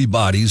with Lewy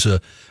bodies,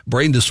 a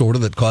brain disorder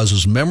that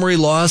causes memory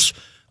loss.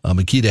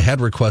 Mikita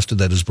had requested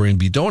that his brain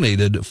be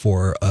donated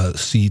for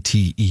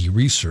CTE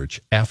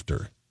research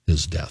after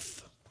his death.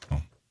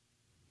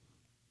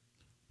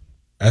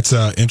 That's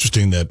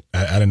interesting that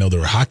I didn't know there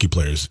were hockey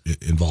players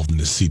involved in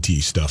this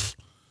CTE stuff.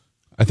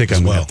 I think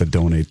I'm going to have to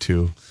donate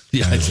too.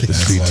 Yeah, I think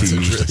That's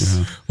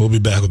interesting. Yeah. We'll be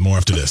back with more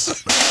after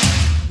this.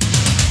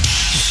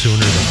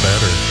 Sooner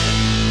the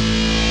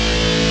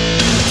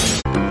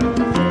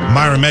better.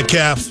 Myron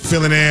Metcalf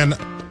filling in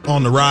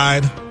on the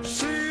ride.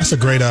 That's a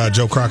great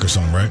Joe Crocker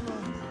song, right?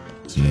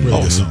 It's a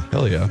really good song.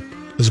 Hell yeah.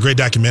 There's a great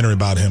documentary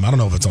about him. I don't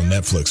know if it's on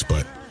Netflix,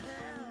 but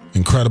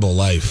incredible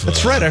life.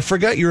 That's right. I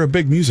forgot you're a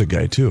big music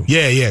guy too.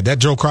 Yeah. That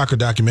Joe Crocker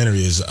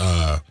documentary is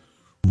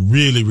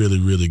really, really,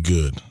 really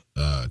good.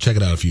 Check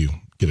it out if you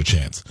get a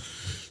chance.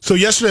 So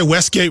yesterday,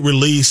 Westgate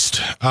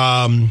released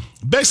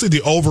basically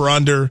the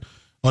over-under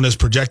on his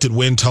projected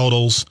win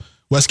totals.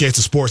 Westgate's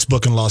a sports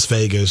book in Las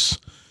Vegas.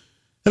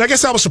 And I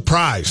guess I was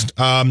surprised.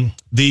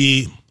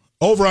 The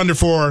over-under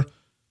for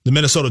the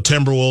Minnesota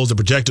Timberwolves, the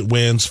projected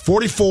wins,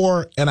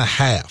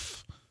 44.5.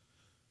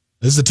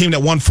 This is a team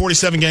that won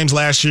 47 games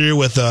last year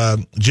with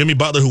Jimmy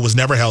Butler, who was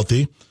never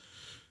healthy,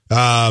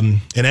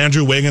 and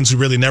Andrew Wiggins, who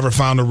really never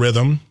found a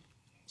rhythm.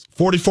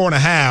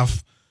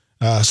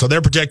 44.5. So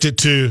they're projected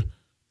to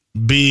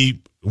be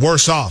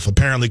worse off,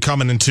 apparently,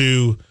 coming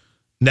into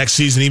next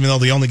season, even though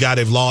the only guy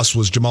they've lost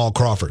was Jamal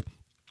Crawford.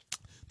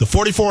 The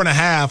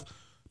 44.5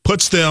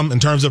 puts them, in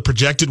terms of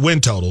projected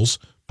win totals,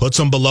 puts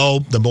them below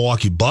the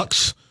Milwaukee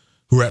Bucks,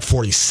 who are at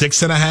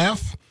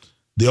 46.5.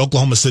 The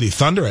Oklahoma City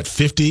Thunder at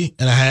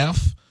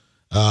 50.5.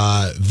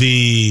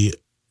 The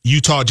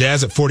Utah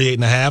Jazz at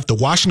 48.5. The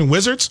Washington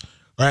Wizards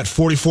are at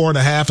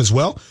 44.5 as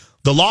well.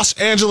 The Los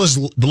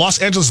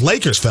Angeles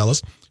Lakers,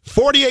 fellas,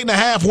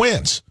 48.5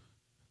 wins.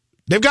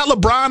 They've got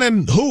LeBron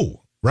and who,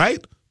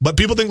 right? But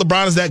people think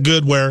LeBron is that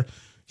good where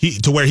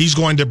he's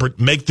going to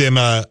make them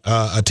a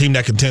team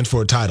that contends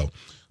for a title.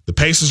 The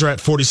Pacers are at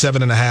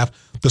 47.5.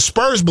 The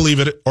Spurs, believe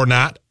it or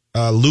not,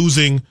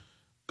 losing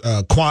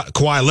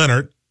Kawhi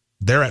Leonard,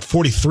 they're at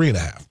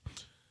 43.5.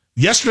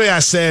 Yesterday I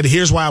said,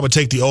 here's why I would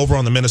take the over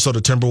on the Minnesota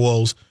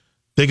Timberwolves,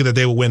 thinking that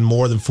they will win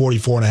more than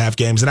 44.5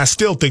 games. And I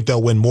still think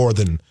they'll win more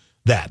than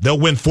that. They'll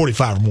win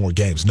 45 or more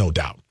games, no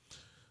doubt.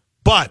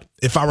 But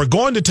if I were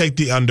going to take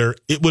the under,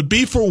 it would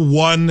be for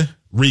one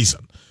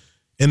reason.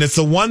 And it's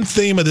the one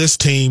theme of this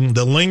team,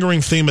 the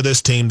lingering theme of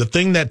this team, the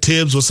thing that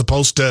Tibbs was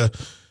supposed to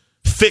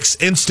fix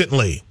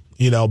instantly,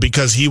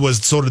 because he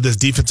was sort of this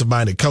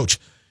defensive-minded coach.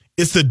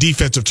 It's the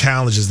defensive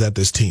challenges that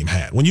this team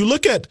had. When you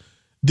look at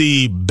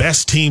the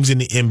best teams in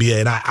the NBA.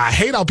 And I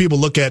hate how people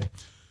look at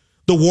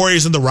the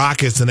Warriors and the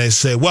Rockets and they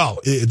say, well,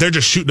 they're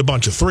just shooting a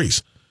bunch of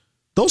threes.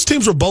 Those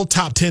teams were both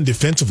top 10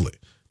 defensively.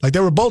 Like, they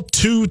were both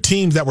two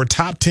teams that were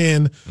top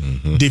 10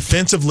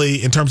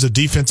 defensively in terms of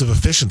defensive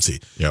efficiency.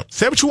 Yep.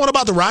 Say what you want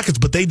about the Rockets,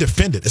 but they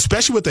defended,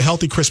 especially with the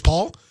healthy Chris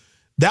Paul.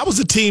 That was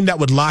a team that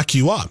would lock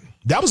you up.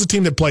 That was a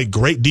team that played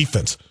great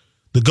defense.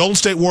 The Golden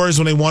State Warriors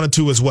when they wanted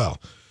to as well.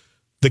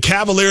 The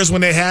Cavaliers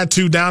when they had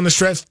to down the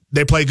stretch,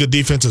 they played good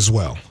defense as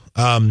well.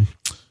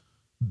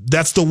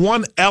 That's the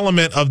one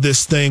element of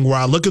this thing where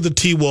I look at the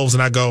T-Wolves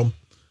and I go,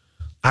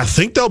 I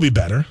think they'll be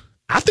better.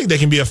 I think they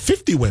can be a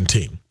 50-win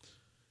team.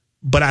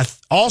 But I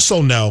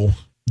also know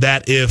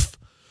that if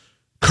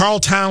Karl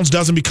Towns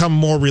doesn't become a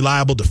more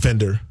reliable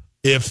defender,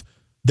 if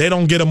they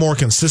don't get a more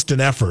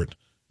consistent effort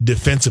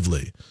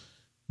defensively,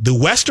 the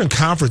Western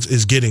Conference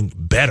is getting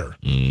better.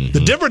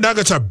 The Denver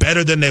Nuggets are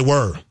better than they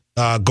were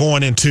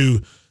going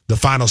into the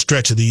final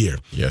stretch of the year.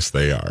 Yes,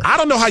 they are. I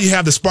don't know how you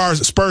have the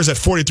Spurs at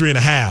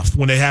 43.5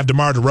 when they have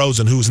DeMar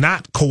DeRozan, who's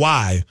not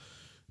Kawhi,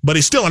 but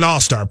he's still an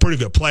all-star, pretty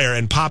good player,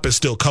 and Pop is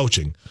still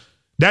coaching.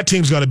 That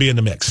team's going to be in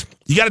the mix.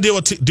 You got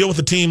to deal with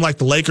a team like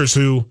the Lakers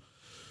who,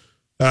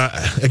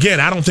 again,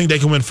 I don't think they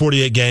can win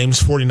 48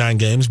 games, 49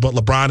 games, but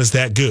LeBron is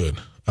that good.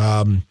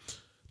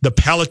 The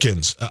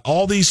Pelicans,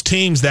 all these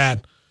teams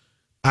that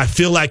I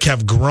feel like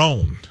have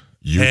grown.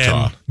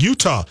 Utah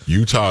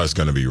is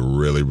going to be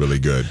really, really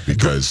good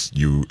because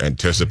you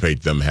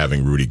anticipate them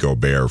having Rudy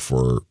Gobert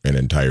for an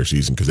entire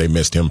season because they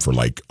missed him for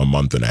like a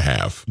month and a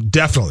half.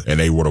 Definitely. And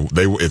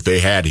if they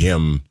had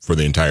him for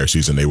the entire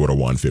season, they would have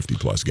won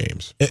 50-plus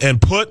games. And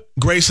put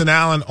Grayson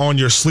Allen on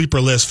your sleeper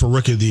list for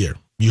Rookie of the Year.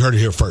 You heard it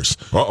here first.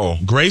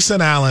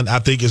 Grayson Allen, I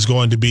think, is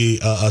going to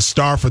be a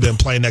star for them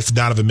playing next to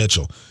Donovan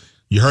Mitchell.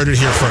 You heard it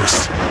here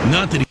first.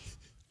 Not that he...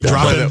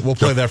 We'll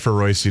play that for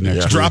Royce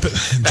next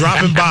week.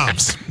 Dropping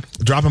bombs.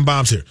 Dropping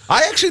bombs here.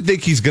 I actually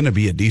think he's going to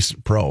be a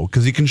decent pro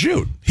because he can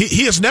shoot.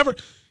 He has never,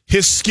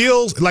 his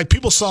skills, like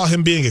people saw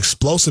him being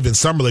explosive in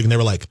Summer League and they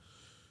were like,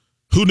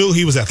 who knew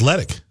he was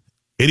athletic?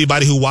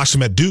 Anybody who watched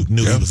him at Duke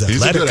knew he was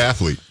athletic. He's a good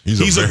athlete.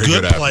 He's a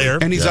good player.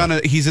 And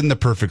he's in the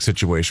perfect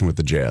situation with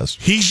the Jazz.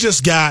 He's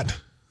just got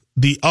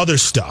the other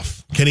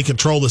stuff. Can he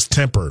control his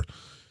temper?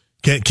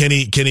 Can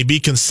he be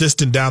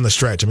consistent down the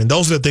stretch? I mean,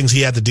 those are the things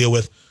he had to deal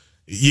with.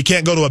 You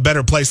can't go to a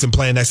better place than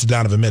playing next to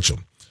Donovan Mitchell.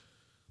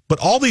 But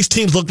all these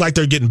teams look like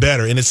they're getting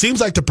better. And it seems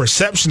like the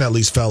perception, at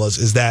least, fellas,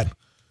 is that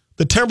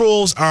the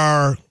Timberwolves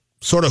are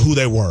sort of who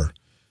they were.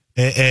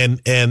 And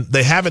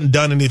they haven't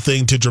done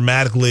anything to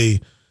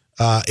dramatically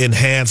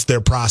enhance their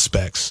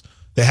prospects.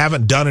 They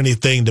haven't done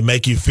anything to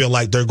make you feel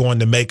like they're going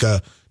to make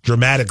a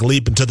dramatic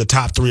leap into the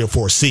top 3 or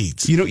 4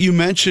 seeds. You know, you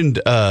mentioned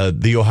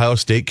the Ohio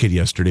State kid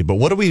yesterday, but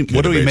what do we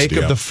make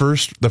of the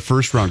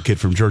first round kid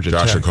from Georgia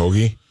Josh Tech?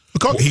 Okogie?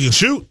 He can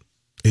shoot.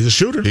 He's a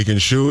shooter. He can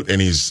shoot,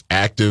 and he's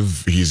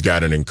active. He's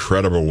got an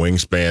incredible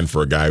wingspan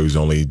for a guy who's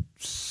only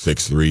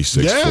 6'3",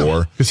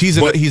 6'4". Because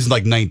he's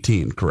like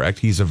 19, correct?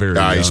 He's a very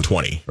he's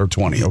 20 or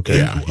 20. Okay,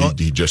 yeah,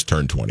 he just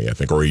turned 20, I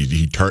think, or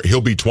he'll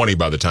be 20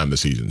 by the time the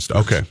season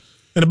starts. Okay,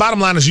 and the bottom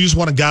line is you just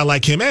want a guy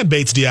like him and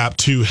Bates Diop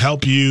to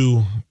help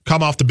you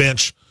come off the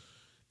bench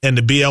and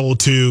to be able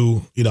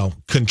to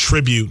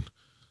contribute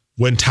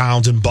when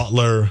Towns and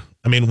Butler.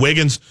 I mean,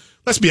 Wiggins.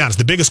 Let's be honest.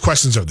 The biggest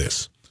questions are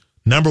this.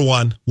 Number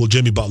 1, will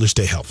Jimmy Butler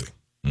stay healthy?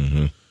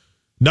 Mm-hmm.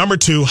 Number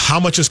 2, how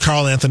much has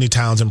Karl Anthony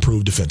Towns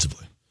improved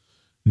defensively?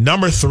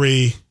 Number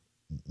 3,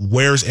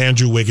 where's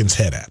Andrew Wiggins'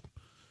 head at?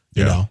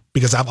 You know,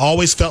 because I've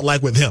always felt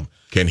like with him.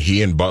 Can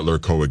he and Butler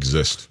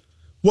coexist?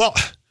 Well,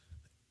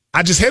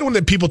 I just hate when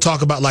the people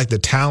talk about like the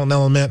talent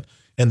element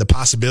and the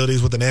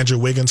possibilities with an Andrew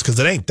Wiggins because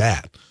it ain't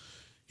that.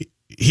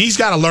 He's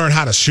got to learn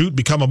how to shoot,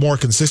 become a more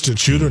consistent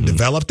shooter and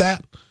develop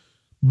that.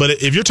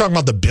 But if you're talking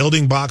about the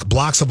building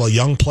blocks of a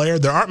young player,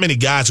 there aren't many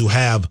guys who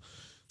have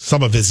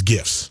some of his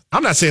gifts.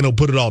 I'm not saying he'll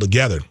put it all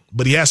together,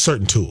 but he has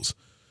certain tools.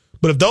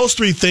 But if those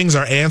 3 things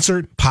are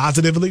answered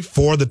positively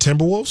for the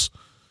Timberwolves,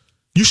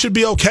 you should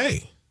be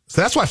okay.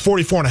 So that's why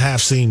 44.5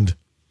 seemed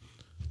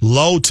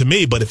low to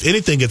me. But if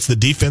anything, it's the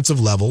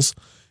defensive levels.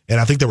 And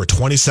I think they were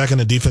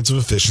 22nd in defensive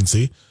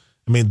efficiency.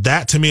 I mean,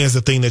 that to me is the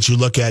thing that you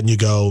look at and you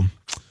go,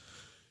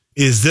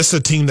 is this a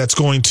team that's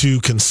going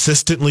to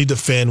consistently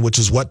defend, which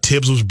is what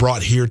Tibbs was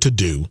brought here to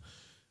do?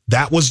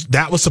 That was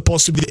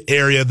supposed to be the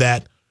area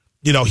that,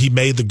 he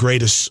made the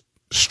greatest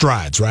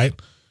strides, right?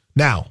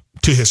 Now,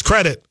 to his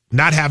credit,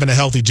 not having a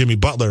healthy Jimmy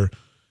Butler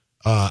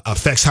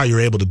affects how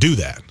you're able to do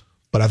that.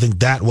 But I think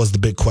that was the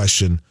big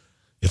question.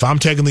 If I'm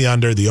taking the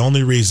under, the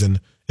only reason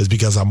is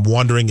because I'm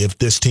wondering if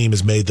this team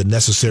has made the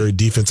necessary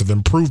defensive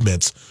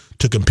improvements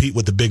to compete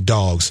with the big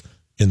dogs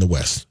in the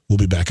West. We'll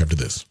be back after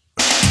this.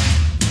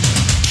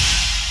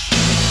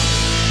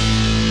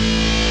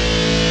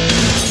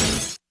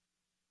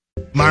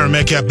 Myron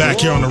Metcalf back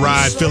here on the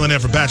ride, filling in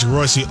for Patrick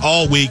Royce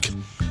all week.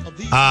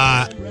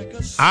 I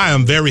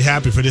am very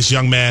happy for this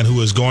young man who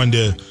is going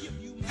to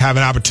have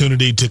an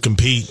opportunity to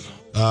compete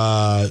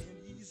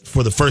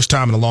for the first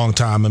time in a long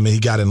time. I mean, he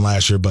got in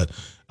last year, but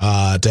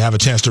to have a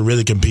chance to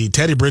really compete.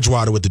 Teddy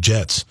Bridgewater with the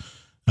Jets.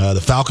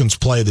 The Falcons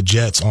play the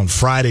Jets on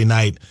Friday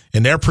night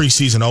in their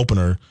preseason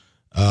opener.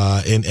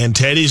 And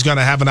Teddy's going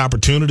to have an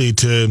opportunity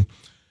to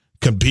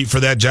compete for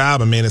that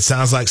job. I mean, it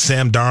sounds like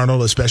Sam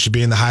Darnold, especially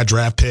being the high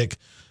draft pick,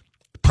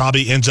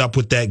 probably ends up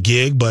with that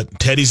gig, but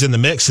Teddy's in the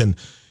mix. And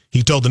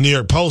he told the New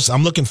York Post,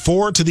 I'm looking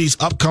forward to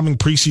these upcoming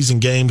preseason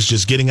games,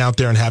 just getting out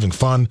there and having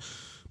fun,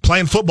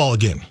 playing football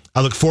again.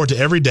 I look forward to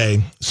every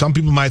day. Some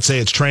people might say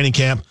it's training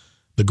camp,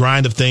 the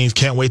grind of things.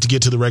 Can't wait to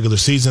get to the regular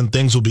season.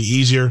 Things will be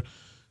easier,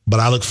 but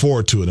I look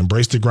forward to it.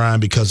 Embrace the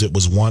grind because it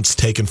was once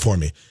taken for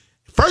me.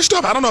 First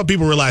off, I don't know if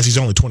people realize he's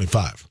only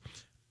 25.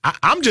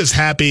 I'm just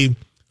happy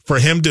for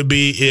him to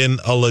be in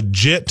a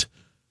legit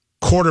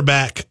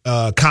quarterback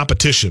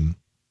competition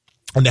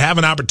and to have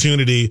an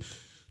opportunity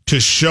to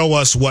show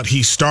us what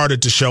he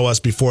started to show us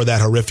before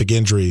that horrific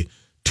injury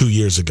 2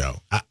 years ago.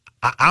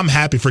 I'm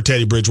happy for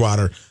Teddy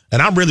Bridgewater,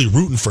 and I'm really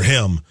rooting for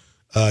him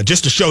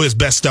just to show his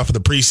best stuff in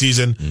the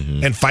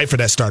preseason and fight for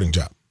that starting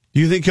job.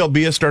 Do you think he'll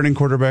be a starting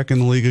quarterback in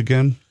the league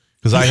again?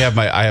 Because I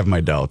have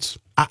my doubts.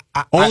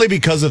 Only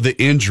because of the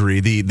injury,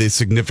 the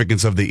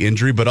significance of the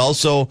injury, but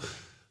also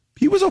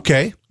he was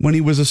okay when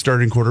he was a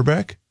starting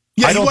quarterback.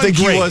 Yeah, I don't think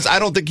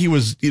he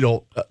was,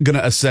 going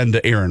to ascend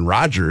to Aaron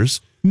Rodgers.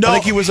 No, I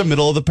think he was a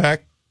middle of the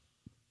pack,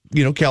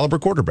 caliber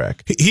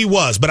quarterback. He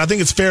was, but I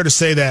think it's fair to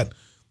say that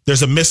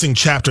there's a missing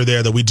chapter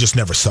there that we just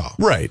never saw.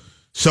 Right.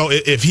 So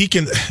if he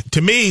can,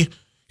 to me,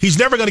 he's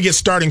never going to get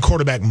starting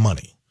quarterback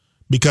money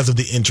because of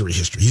the injury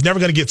history. He's never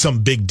going to get some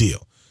big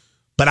deal.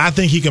 But I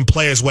think he can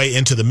play his way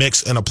into the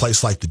mix in a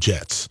place like the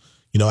Jets,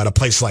 at a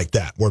place like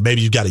that, where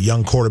maybe you've got a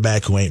young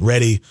quarterback who ain't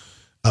ready,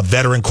 a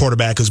veteran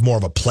quarterback who's more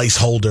of a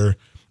placeholder.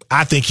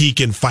 I think he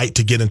can fight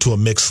to get into a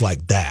mix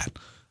like that.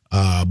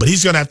 But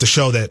he's going to have to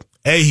show that,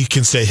 A, he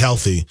can stay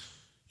healthy.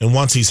 And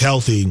once he's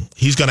healthy,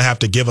 he's going to have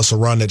to give us a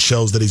run that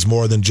shows that he's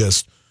more than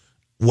just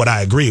what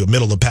I agree, a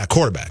middle-of-the-pack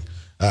quarterback.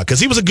 Because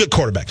he was a good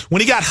quarterback.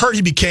 When he got hurt,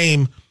 he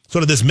became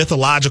sort of this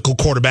mythological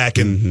quarterback,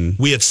 and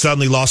we had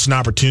suddenly lost an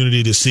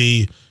opportunity to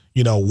see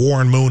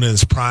Warren Moon in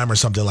his prime or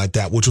something like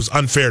that, which was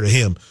unfair to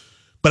him.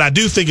 But I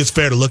do think it's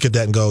fair to look at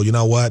that and go, you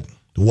know what?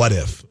 What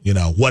if?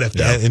 What if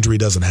that injury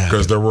doesn't happen?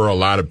 Because there were a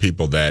lot of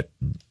people that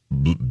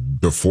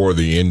before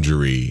the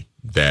injury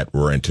that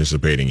were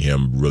anticipating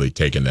him really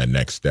taking that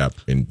next step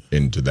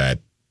into that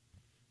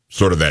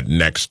sort of that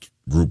next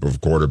group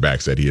of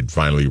quarterbacks that he had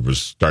finally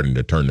was starting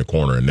to turn the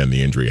corner, and then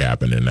the injury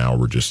happened, and now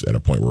we're just at a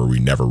point where we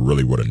never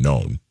really would have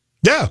known.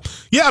 Yeah.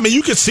 I mean,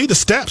 you could see the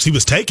steps he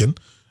was taking.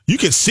 You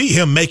could see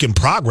him making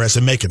progress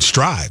and making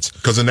strides.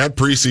 Because in that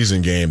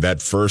preseason game,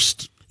 that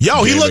first he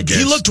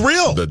looked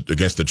real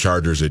against the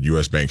Chargers at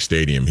US Bank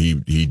Stadium.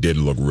 He did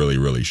look really,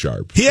 really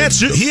sharp. He had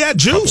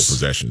juice. Couple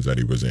possessions that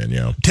he was in.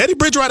 Yeah, Teddy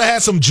Bridgewater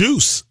had some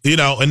juice, in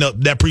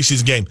that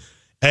preseason game,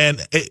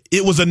 and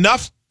it was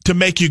enough to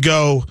make you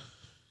go,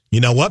 you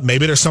know what?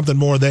 Maybe there's something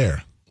more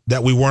there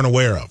that we weren't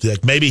aware of.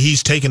 Like maybe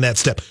he's taken that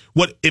step.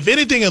 What if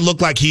anything? It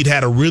looked like he'd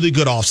had a really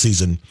good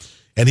offseason,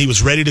 and he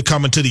was ready to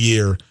come into the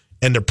year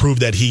and to prove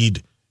that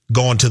he'd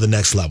gone to the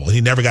next level.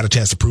 He never got a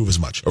chance to prove as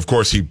much. Of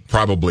course, he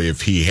probably,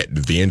 if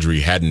the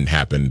injury hadn't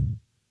happened,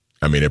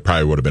 I mean, it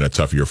probably would have been a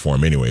tough year for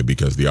him anyway,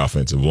 because the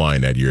offensive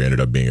line that year ended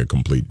up being a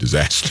complete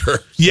disaster.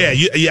 So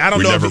I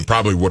don't know. We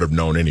probably would have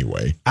known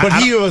anyway. But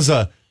he was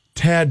a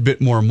tad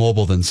bit more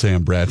mobile than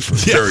Sam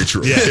Bradford. Yeah. Very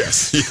true. Yeah.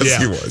 Yes,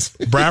 he was.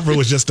 Bradford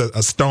was just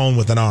a stone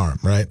with an arm,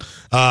 right?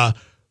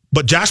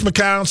 But Josh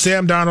McCown,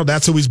 Sam Darnold,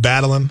 that's who he's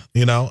battling.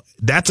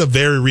 That's a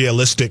very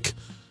realistic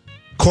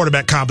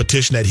quarterback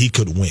competition that he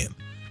could win.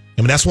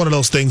 I mean, that's one of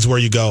those things where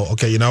you go,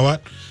 okay, you know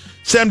what?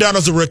 Sam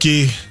Darnold's a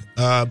rookie.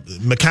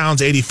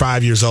 McCown's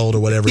 85 years old or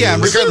whatever. Yeah,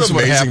 it's kind of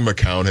amazing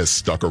McCown has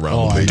stuck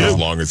around the league as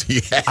long as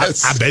he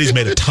has. I bet he's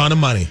made a ton of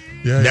money.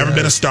 Never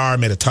been a star,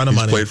 made a ton of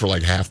money. He's played for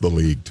like half the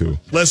league, too.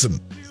 Listen,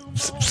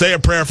 say a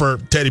prayer for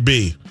Teddy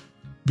B,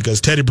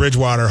 because Teddy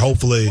Bridgewater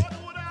hopefully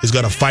is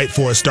going to fight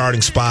for a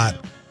starting spot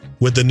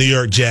with the New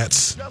York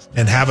Jets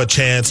and have a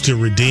chance to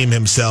redeem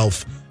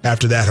himself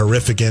after that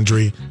horrific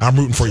injury. I'm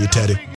rooting for you, Teddy.